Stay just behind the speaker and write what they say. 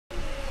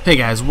Hey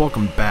guys,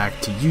 welcome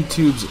back to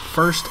YouTube's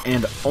first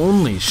and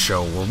only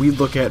show where we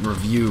look at and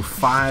review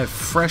 5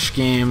 fresh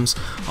games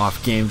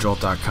off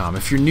GameJolt.com.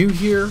 If you're new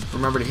here,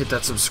 remember to hit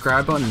that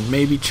subscribe button and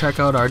maybe check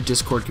out our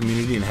Discord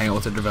community and hang out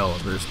with the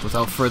developers.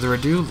 Without further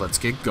ado, let's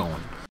get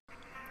going.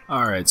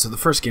 Alright, so the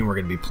first game we're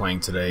going to be playing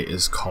today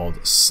is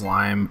called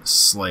Slime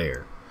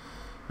Slayer.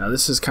 Now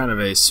this is kind of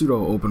a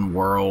pseudo-open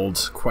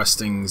world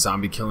questing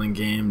zombie killing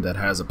game that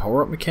has a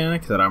power-up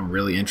mechanic that I'm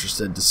really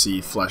interested to see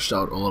fleshed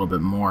out a little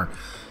bit more.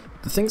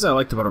 The things I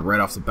liked about it right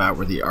off the bat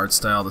were the art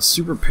style. The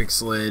super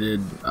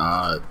pixelated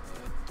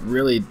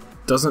really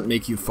doesn't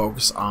make you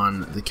focus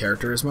on the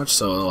character as much,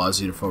 so it allows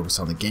you to focus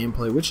on the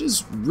gameplay, which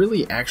is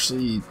really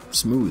actually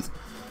smooth,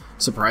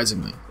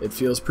 surprisingly. It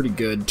feels pretty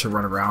good to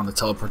run around. The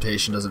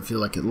teleportation doesn't feel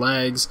like it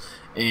lags,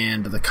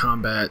 and the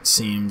combat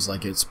seems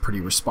like it's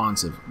pretty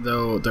responsive,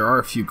 though there are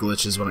a few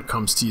glitches when it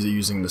comes to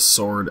using the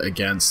sword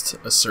against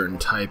a certain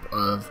type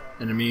of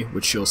enemy,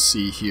 which you'll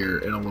see here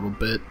in a little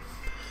bit.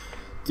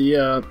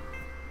 The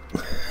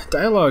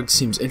dialogue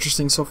seems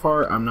interesting so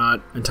far. I'm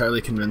not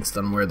entirely convinced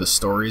on where the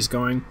story is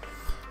going,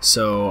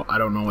 so I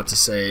don't know what to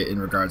say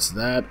in regards to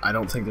that. I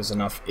don't think there's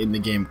enough in the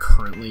game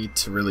currently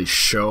to really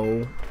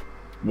show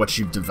what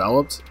you've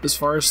developed as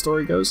far as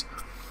story goes.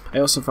 I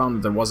also found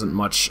that there wasn't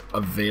much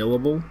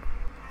available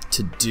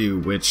to do,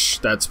 which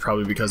that's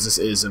probably because this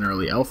is an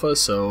early alpha,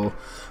 so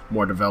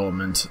more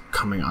development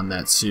coming on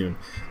that soon.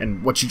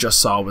 And what you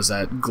just saw was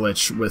that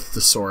glitch with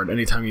the sword.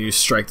 Anytime you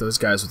strike those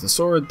guys with the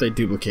sword, they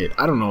duplicate.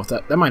 I don't know if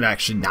that might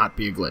actually not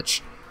be a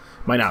glitch.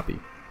 Might not be,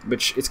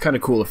 which it's kind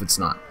of cool if it's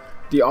not.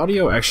 The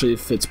audio actually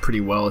fits pretty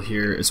well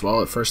here as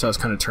well. At first I was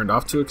kind of turned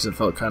off to it because it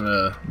felt kind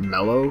of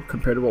mellow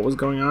compared to what was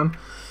going on,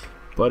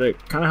 but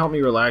it kind of helped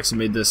me relax and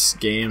made this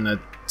game that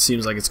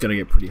seems like it's going to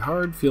get pretty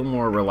hard feel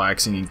more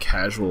relaxing and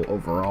casual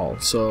overall.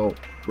 So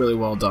really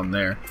well done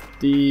there.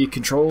 The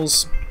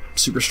controls,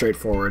 super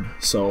straightforward,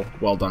 so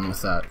well done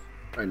with that.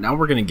 Alright, now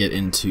we're going to get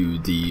into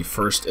the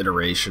first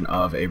iteration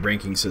of a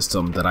ranking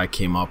system that I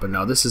came up, and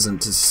now this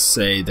isn't to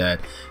say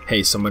that,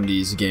 hey,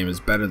 somebody's game is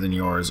better than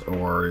yours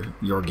or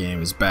your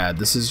game is bad.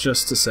 This is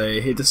just to say,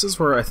 hey, this is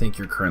where I think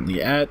you're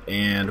currently at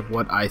and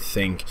what I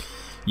think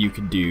you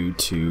can do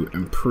to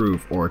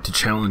improve or to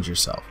challenge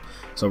yourself.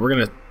 So we're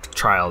going to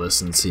trial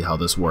this and see how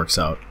this works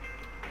out.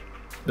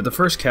 But the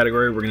first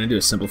category, we're going to do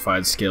a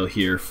simplified scale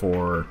here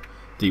for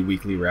the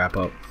weekly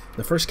wrap-up.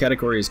 The first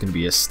category is going to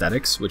be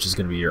aesthetics, which is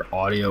going to be your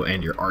audio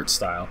and your art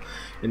style.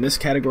 In this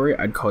category,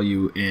 I'd call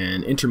you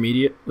an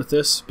intermediate with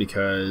this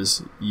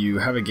because you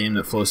have a game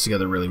that flows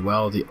together really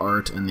well. The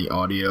art and the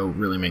audio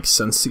really make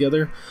sense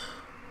together.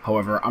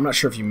 However, I'm not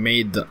sure if you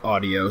made the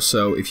audio,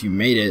 so if you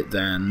made it,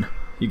 then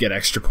you get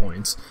extra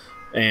points.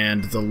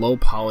 And the low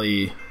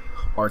poly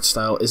art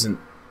style isn't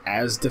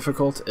as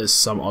difficult as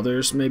some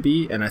others may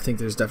be, and I think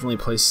there's definitely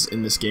places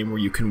in this game where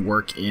you can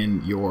work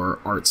in your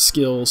art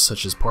skills,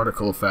 such as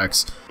particle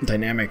effects,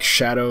 dynamic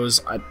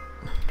shadows. I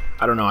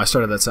don't know, I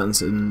started that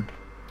sentence and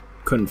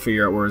couldn't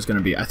figure out where it was going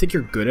to be. I think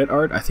you're good at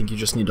art. I think you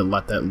just need to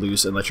let that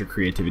loose and let your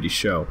creativity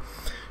show.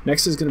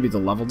 Next is going to be the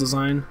level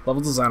design.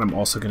 Level design I'm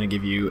also going to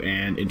give you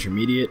an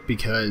intermediate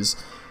because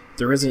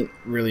there isn't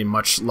really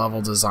much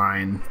level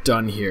design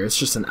done here. It's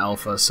just an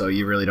alpha, so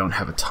you really don't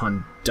have a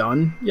ton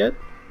done yet,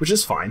 which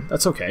is fine.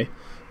 That's okay.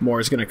 More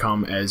is going to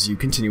come as you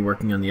continue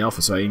working on the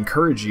alpha, so I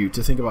encourage you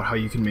to think about how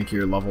you can make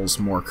your levels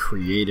more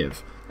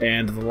creative.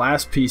 And the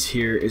last piece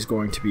here is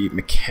going to be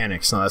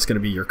mechanics. Now that's going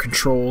to be your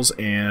controls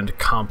and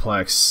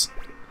complex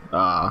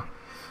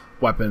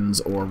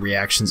weapons or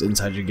reactions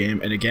inside your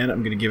game, and again,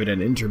 I'm going to give it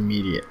an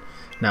intermediate.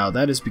 Now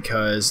that is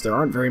because there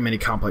aren't very many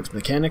complex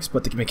mechanics,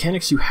 but the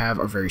mechanics you have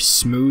are very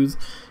smooth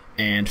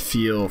and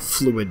feel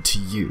fluid to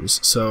use.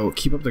 So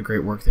keep up the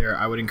great work there.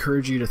 I would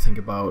encourage you to think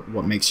about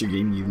what makes your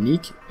game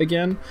unique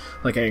again,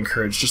 like I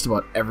encourage just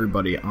about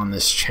everybody on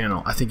this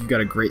channel. I think you've got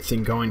a great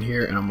thing going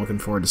here, and I'm looking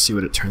forward to see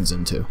what it turns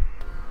into.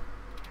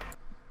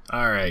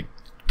 Alright,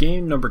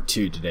 game number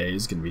 2 today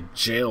is going to be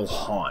Jail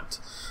Haunt.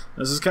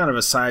 This is kind of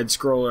a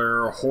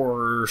side-scroller,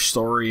 horror,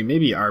 story,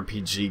 maybe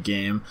RPG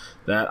game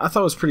that I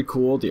thought was pretty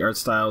cool. The art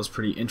style is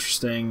pretty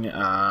interesting.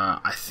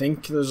 I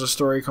think there's a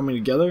story coming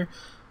together.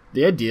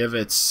 The idea of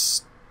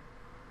it's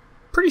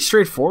pretty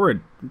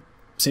straightforward.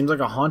 Seems like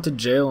a haunted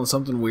jail and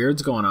something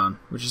weird's going on,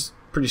 which is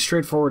pretty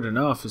straightforward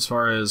enough as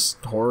far as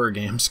horror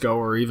games go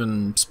or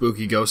even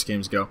spooky ghost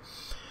games go.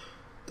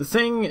 The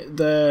thing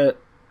that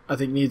I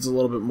think needs a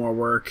little bit more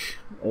work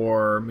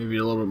or maybe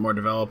a little bit more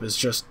develop is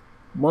just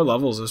more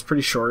levels. It was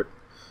pretty short,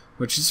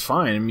 which is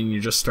fine. I mean,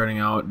 you're just starting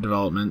out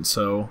development,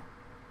 so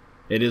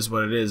it is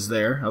what it is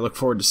there. I look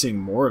forward to seeing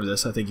more of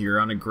this. I think you're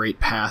on a great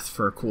path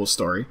for a cool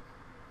story.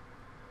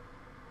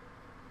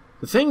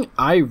 The thing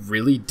I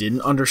really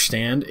didn't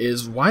understand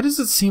is why does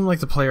it seem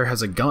like the player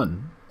has a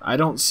gun? I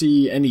don't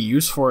see any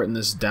use for it in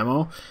this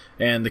demo,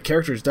 and the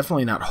character is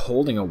definitely not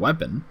holding a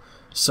weapon.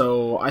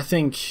 So I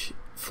think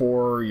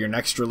for your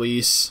next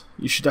release,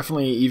 you should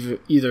definitely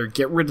either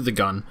get rid of the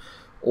gun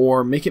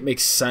or make it make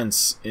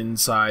sense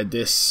inside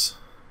this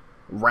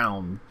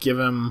realm. Give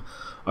him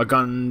a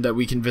gun that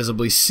we can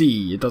visibly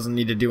see. It doesn't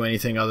need to do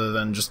anything other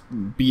than just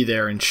be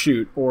there and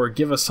shoot, or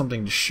give us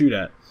something to shoot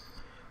at.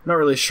 I'm not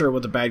really sure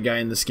what the bad guy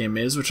in this game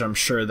is, which I'm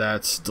sure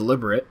that's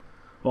deliberate.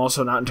 I'm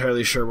also not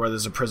entirely sure where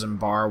there's a prison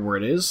bar where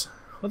it is.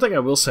 One thing I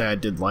will say I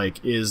did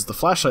like is the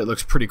flashlight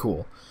looks pretty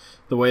cool.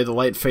 The way the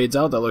light fades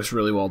out, that looks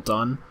really well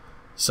done.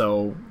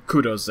 So,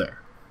 kudos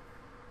there.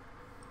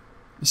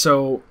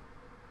 So,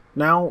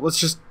 now let's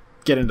just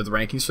get into the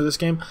rankings for this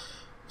game,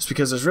 just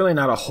because there's really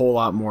not a whole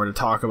lot more to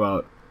talk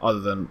about other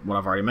than what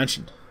I've already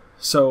mentioned.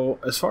 So,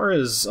 as far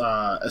as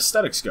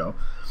aesthetics go,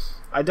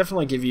 I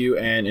definitely give you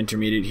an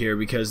intermediate here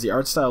because the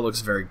art style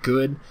looks very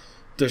good.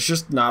 There's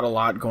just not a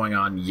lot going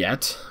on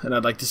yet, and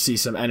I'd like to see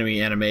some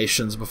enemy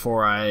animations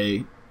before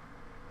I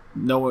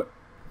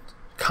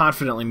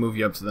confidently move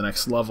you up to the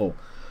next level.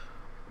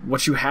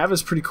 What you have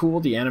is pretty cool.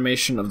 The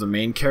animation of the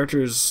main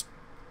character is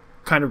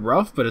kind of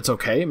rough, but it's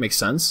okay. It makes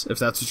sense. If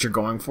that's what you're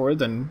going for,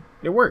 then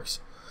it works.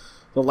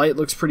 The light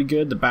looks pretty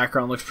good. The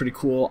background looks pretty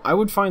cool. I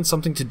would find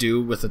something to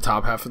do with the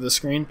top half of the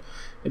screen.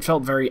 It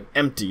felt very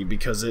empty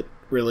because it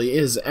really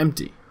is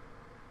empty.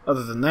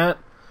 Other than that,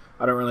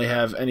 I don't really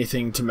have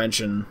anything to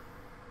mention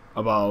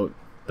about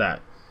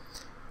that.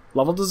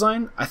 Level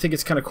design, I think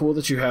it's kind of cool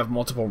that you have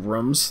multiple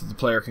rooms that the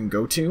player can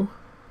go to.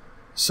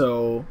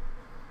 So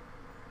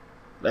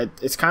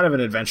it's kind of an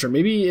adventure.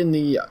 Maybe in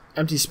the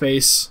empty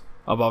space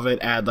above it,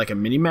 add like a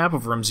mini map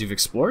of rooms you've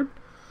explored.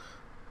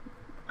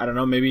 I don't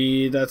know,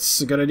 maybe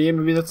that's a good idea,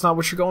 maybe that's not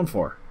what you're going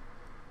for.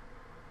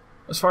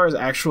 As far as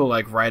actual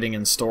like writing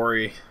and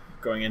story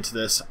going into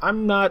this,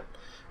 I'm not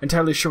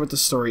entirely sure what the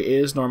story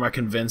is, nor am I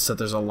convinced that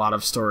there's a lot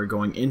of story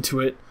going into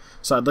it.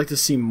 So I'd like to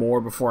see more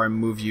before I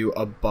move you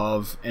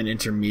above an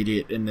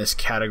intermediate in this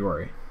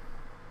category.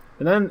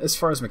 And then as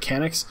far as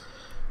mechanics,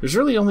 there's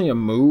really only a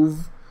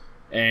move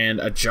and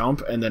a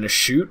jump and then a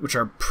shoot, which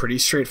are pretty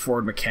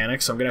straightforward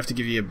mechanics. So I'm going to have to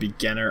give you a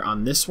beginner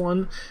on this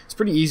one. It's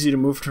pretty easy to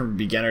move from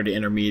beginner to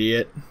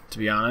intermediate, to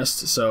be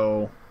honest.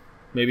 So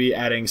maybe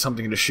adding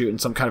something to shoot and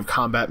some kind of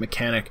combat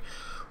mechanic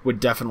would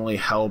definitely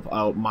help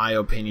out my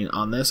opinion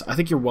on this. I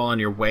think you're well on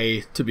your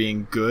way to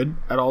being good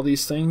at all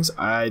these things.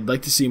 I'd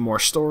like to see more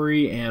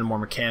story and more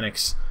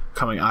mechanics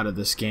coming out of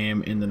this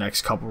game in the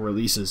next couple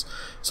releases.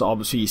 So I'll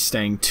be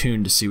staying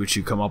tuned to see what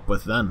you come up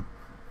with then.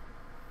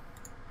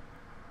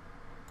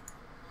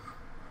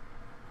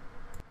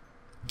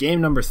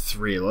 Game number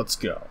 3, let's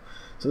go.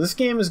 So this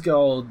game is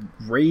called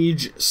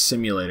Rage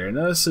Simulator.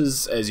 Now this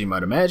is, as you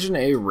might imagine,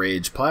 a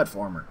rage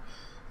platformer.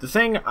 The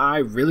thing I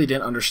really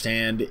didn't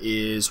understand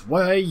is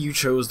why you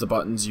chose the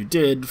buttons you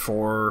did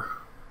for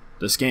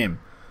this game.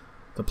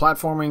 The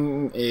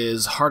platforming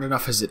is hard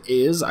enough as it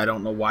is. I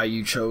don't know why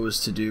you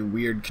chose to do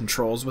weird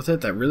controls with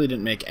it. That really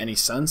didn't make any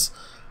sense.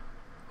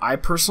 I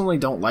personally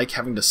don't like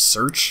having to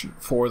search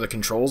for the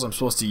controls I'm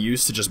supposed to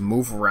use to just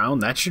move around.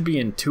 That should be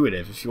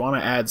intuitive. If you want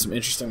to add some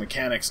interesting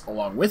mechanics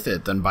along with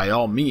it, then by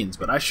all means,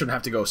 but I shouldn't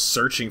have to go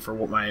searching for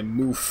what my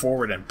move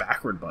forward and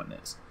backward button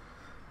is.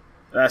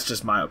 That's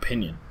just my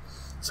opinion.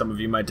 Some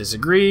of you might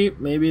disagree.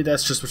 Maybe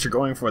that's just what you're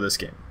going for this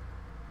game.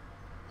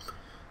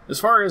 As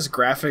far as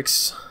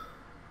graphics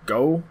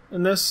go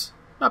in this,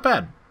 not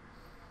bad.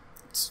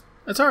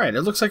 It's alright.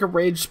 It looks like a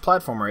Rage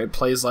platformer. It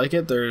plays like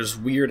it. There's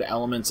weird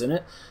elements in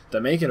it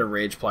that make it a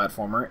Rage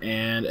platformer.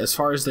 And as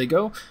far as they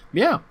go,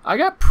 yeah, I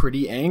got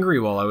pretty angry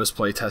while I was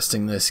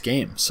playtesting this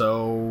game.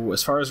 So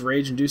as far as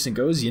rage-inducing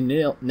goes, you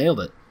nailed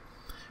it.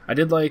 I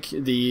did like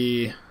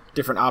the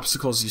different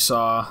obstacles you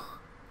saw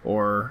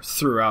or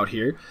threw out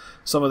here.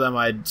 Some of them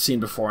I'd seen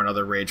before in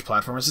other Rage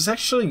platformers. This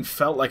actually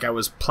felt like I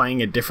was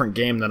playing a different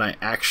game than I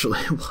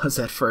actually was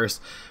at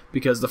first,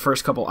 because the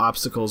first couple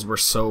obstacles were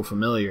so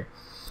familiar.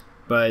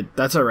 But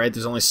that's alright,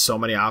 there's only so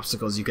many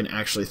obstacles you can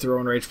actually throw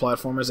in Rage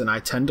platformers, and I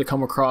tend to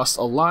come across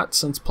a lot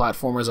since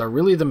platformers are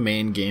really the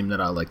main game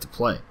that I like to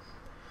play.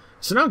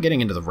 So now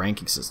getting into the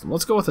ranking system,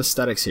 let's go with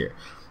aesthetics here.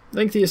 I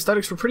think the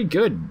aesthetics were pretty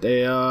good.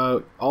 They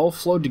all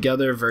flowed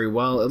together very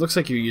well. It looks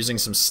like you're using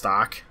some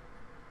stock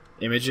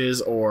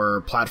images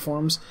or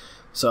platforms,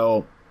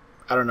 so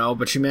I don't know,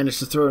 but you managed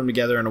to throw them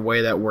together in a way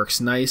that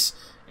works nice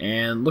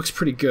and looks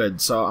pretty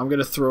good. So I'm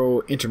gonna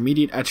throw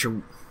intermediate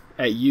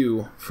at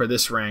you for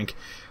this rank.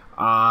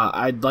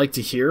 I'd like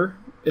to hear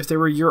if they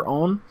were your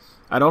own.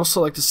 I'd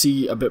also like to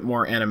see a bit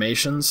more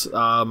animations.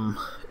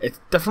 It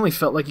definitely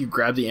felt like you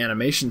grabbed the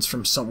animations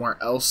from somewhere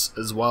else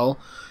as well,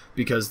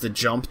 because the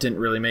jump didn't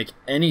really make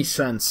any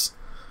sense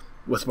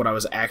with what I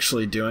was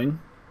actually doing.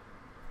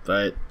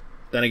 But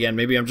then again,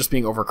 maybe I'm just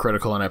being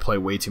overcritical and I play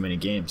way too many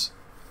games.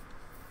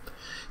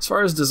 As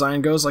far as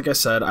design goes, like I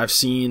said, I've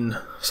seen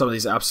some of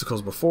these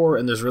obstacles before,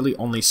 and there's really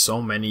only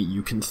so many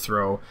you can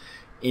throw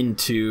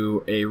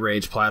into a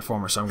Rage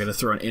platformer, so I'm going to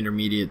throw an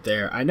intermediate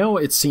there. I know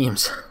it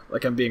seems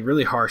like I'm being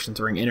really harsh and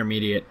throwing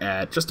intermediate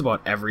at just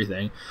about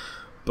everything,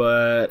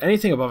 but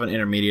anything above an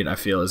intermediate I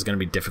feel is going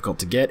to be difficult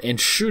to get, and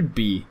should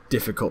be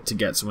difficult to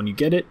get. So when you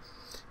get it,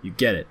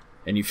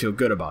 and you feel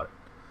good about it.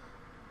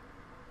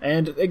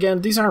 And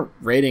again, these aren't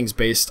ratings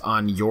based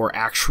on your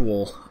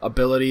actual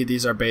ability.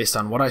 These are based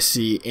on what I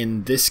see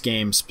in this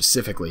game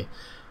specifically.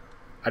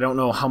 I don't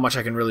know how much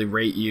I can really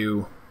rate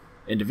you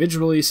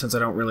individually, since I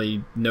don't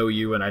really know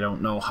you and I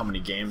don't know how many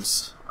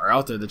games are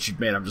out there that you've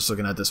made. I'm just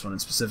looking at this one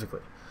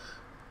specifically.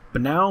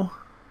 But now,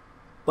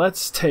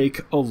 let's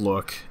take a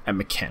look at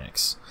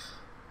mechanics.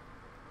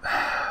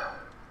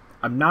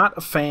 I'm not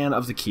a fan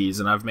of the keys,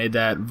 and I've made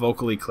that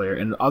vocally clear.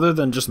 And other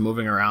than just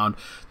moving around,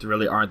 there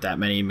really aren't that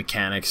many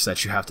mechanics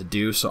that you have to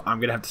do. So I'm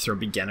going to have to throw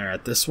beginner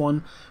at this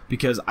one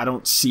because I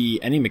don't see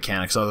any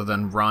mechanics other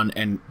than run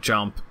and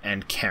jump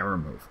and camera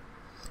move.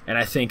 And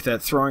I think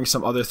that throwing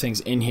some other things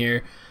in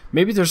here,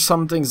 maybe there's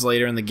some things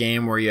later in the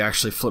game where you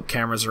actually flip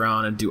cameras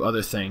around and do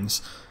other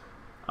things.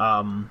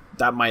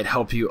 That might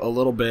help you a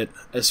little bit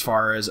as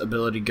far as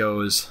ability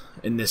goes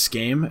in this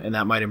game, and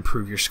that might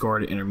improve your score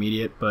to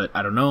intermediate, but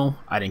I don't know.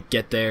 I didn't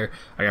get there.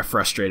 I got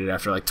frustrated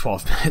after like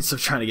 12 minutes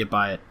of trying to get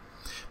by it.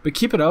 But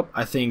keep it up.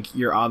 I think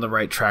you're on the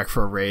right track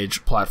for a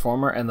Rage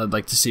platformer, and I'd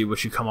like to see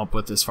what you come up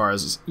with as far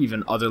as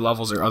even other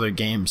levels or other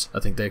games. I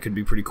think that could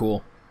be pretty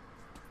cool.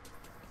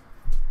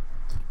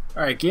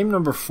 Alright, game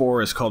number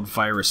 4 is called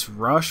Virus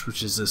Rush,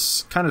 which is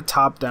this kind of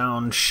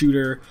top-down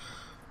shooter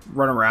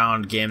run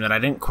around game that I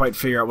didn't quite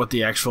figure out what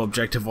the actual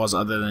objective was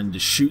other than to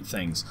shoot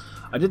things.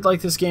 I did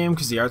like this game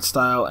because the art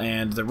style,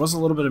 and there was a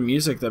little bit of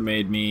music that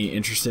made me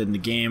interested in the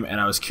game, and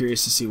I was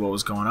curious to see what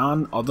was going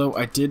on, although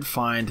I did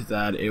find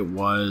that it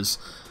was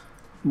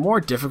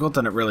more difficult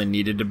than it really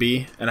needed to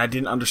be, and I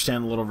didn't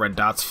understand the little red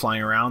dots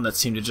flying around that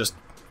seemed to just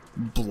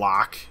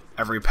block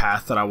every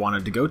path that I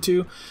wanted to go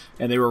to,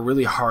 and they were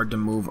really hard to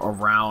move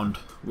around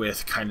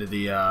with kind of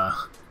the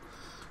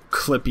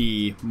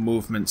clippy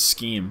movement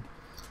scheme.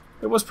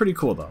 It was pretty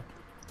cool though.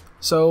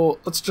 So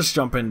let's just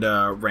jump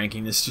into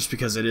ranking this just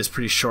because it is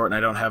pretty short and I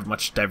don't have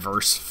much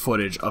diverse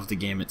footage of the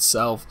game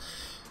itself.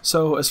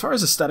 So as far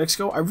as aesthetics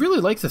go, I really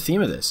like the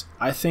theme of this.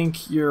 I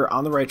think you're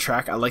on the right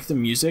track. I like the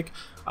music.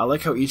 I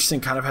like how each thing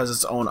kind of has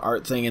its own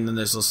art thing, and then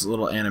there's this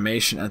little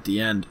animation at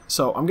the end.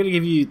 So I'm going to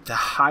give you the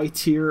high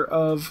tier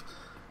of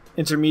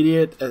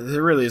intermediate.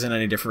 There really isn't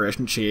any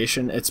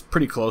differentiation. It's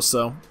pretty close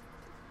though.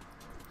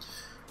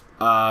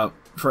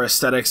 For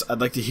aesthetics, I'd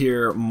like to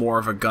hear more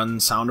of a gun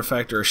sound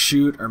effect or a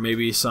shoot, or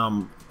maybe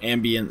some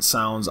ambient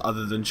sounds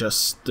other than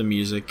just the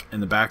music in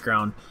the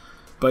background.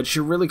 But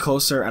you're really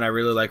close there, and I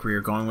really like where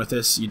you're going with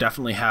this. You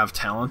definitely have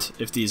talent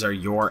if these are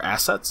your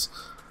assets.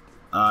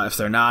 If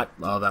they're not,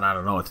 well, then I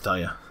don't know what to tell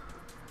you.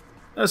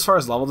 As far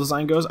as level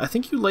design goes, I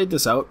think you laid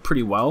this out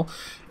pretty well,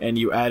 and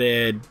you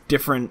added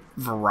different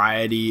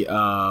variety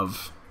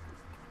of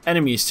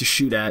enemies to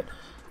shoot at,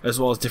 as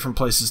well as different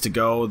places to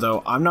go,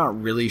 though I'm not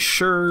really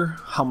sure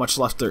how much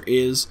left there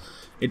is.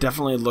 It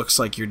definitely looks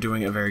like you're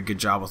doing a very good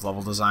job with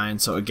level design,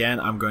 so again,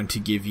 I'm going to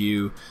give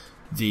you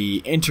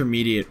the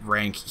intermediate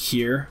rank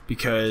here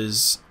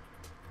because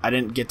I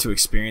didn't get to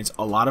experience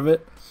a lot of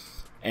it,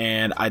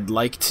 and I'd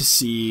like to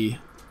see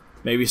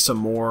maybe some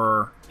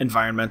more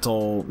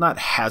environmental, not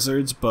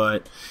hazards,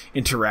 but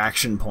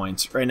interaction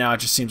points. Right now it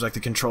just seems like the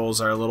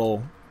controls are a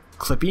little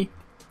clippy.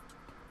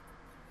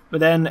 But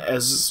then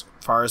as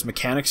far as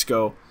mechanics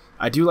go,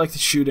 I do like the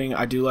shooting,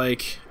 I do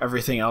like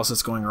everything else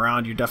that's going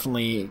around. You're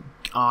definitely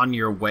on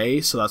your way,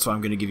 so that's why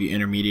I'm going to give you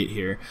intermediate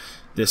here.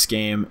 This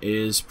game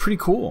is pretty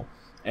cool,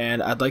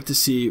 and I'd like to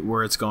see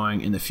where it's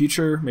going in the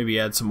future, maybe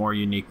add some more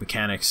unique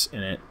mechanics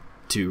in it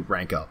to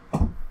rank up.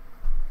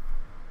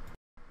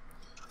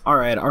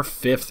 Alright, our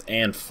fifth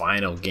and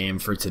final game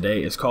for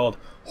today is called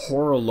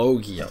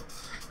Horologium.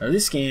 Now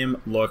this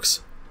game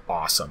looks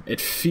awesome.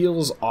 It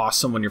feels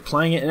awesome when you're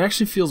playing it, and it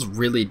actually feels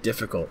really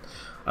difficult.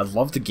 I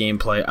love the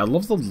gameplay, I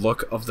love the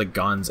look of the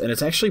guns, and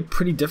it's actually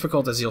pretty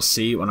difficult, as you'll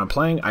see. When I'm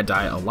playing, I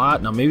die a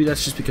lot. Now maybe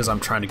that's just because I'm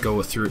trying to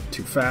go through it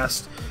too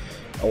fast,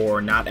 or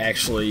not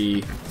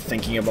actually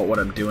thinking about what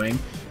I'm doing,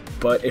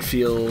 but it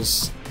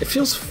feels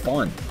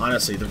fun,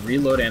 honestly. The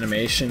reload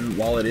animation,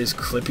 while it is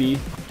clippy,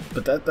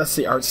 but that's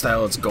the art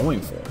style it's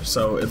going for,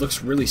 so it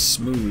looks really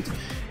smooth,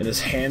 and this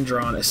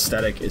hand-drawn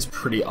aesthetic is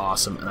pretty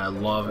awesome, and I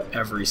love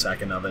every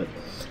second of it.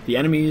 The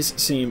enemies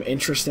seem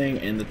interesting,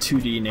 and the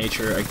 2D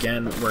nature,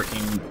 again,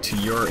 working to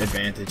your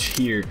advantage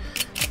here,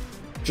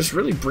 just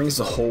really brings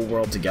the whole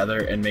world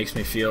together and makes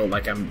me feel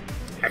like I'm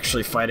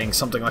actually fighting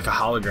something like a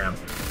hologram.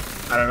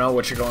 I don't know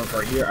what you're going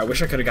for here. I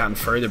wish I could have gotten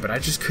further, but I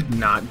just could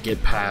not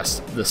get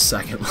past the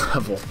second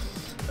level.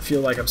 I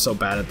feel like I'm so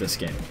bad at this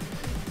game.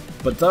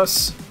 But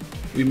thus,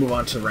 we move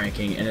on to the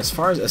ranking, and as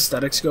far as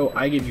aesthetics go,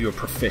 I give you a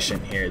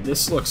proficient here.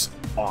 This looks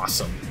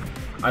awesome.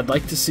 I'd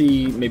like to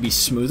see maybe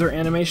smoother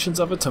animations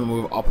of it to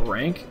move up a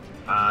rank.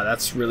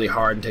 That's really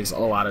hard and takes a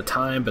lot of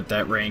time, but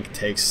that rank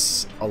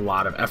takes a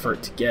lot of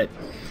effort to get.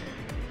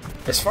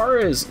 As far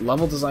as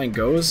level design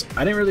goes,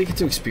 I didn't really get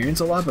to experience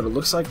a lot, but it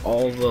looks like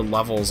all the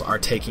levels are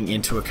taking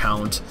into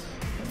account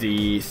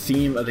the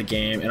theme of the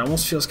game. It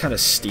almost feels kind of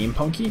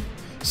steampunky.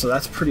 So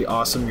that's pretty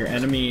awesome. Your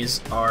enemies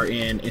are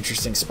in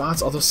interesting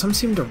spots, although some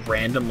seem to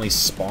randomly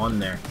spawn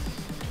there.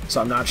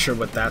 So I'm not sure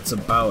what that's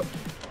about.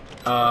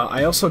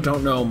 I also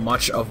don't know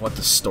much of what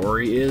the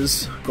story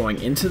is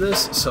going into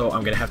this, so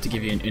I'm going to have to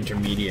give you an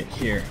intermediate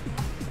here.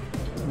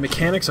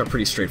 Mechanics are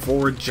pretty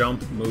straightforward: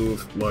 jump,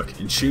 move, look,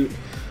 and shoot.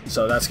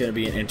 so that's going to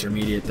be an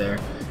intermediate there.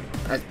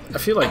 I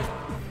feel like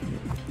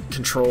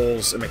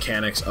controls and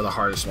mechanics are the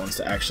hardest ones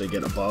to actually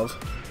get above.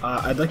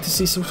 I'd like to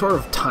see some sort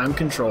of time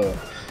control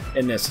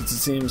in this, since it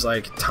seems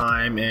like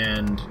time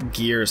and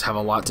gears have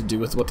a lot to do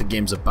with what the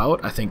game's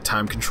about. I think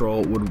time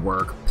control would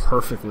work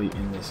perfectly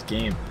in this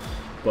game.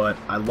 But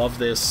I love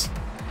this,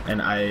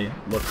 and I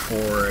look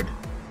forward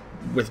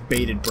with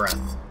bated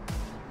breath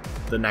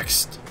the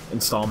next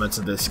installments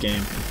of this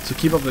game. So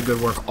keep up the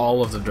good work,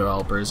 all of the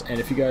developers, and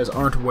if you guys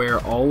aren't aware,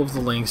 all of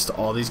the links to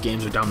all these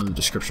games are down in the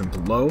description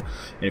below.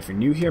 And if you're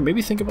new here,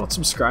 maybe think about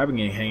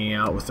subscribing and hanging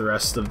out with the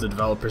rest of the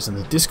developers in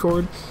the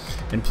Discord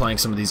and playing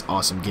some of these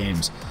awesome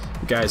games.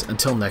 But guys,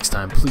 until next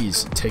time,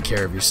 please take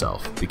care of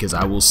yourself, because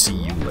I will see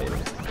you later.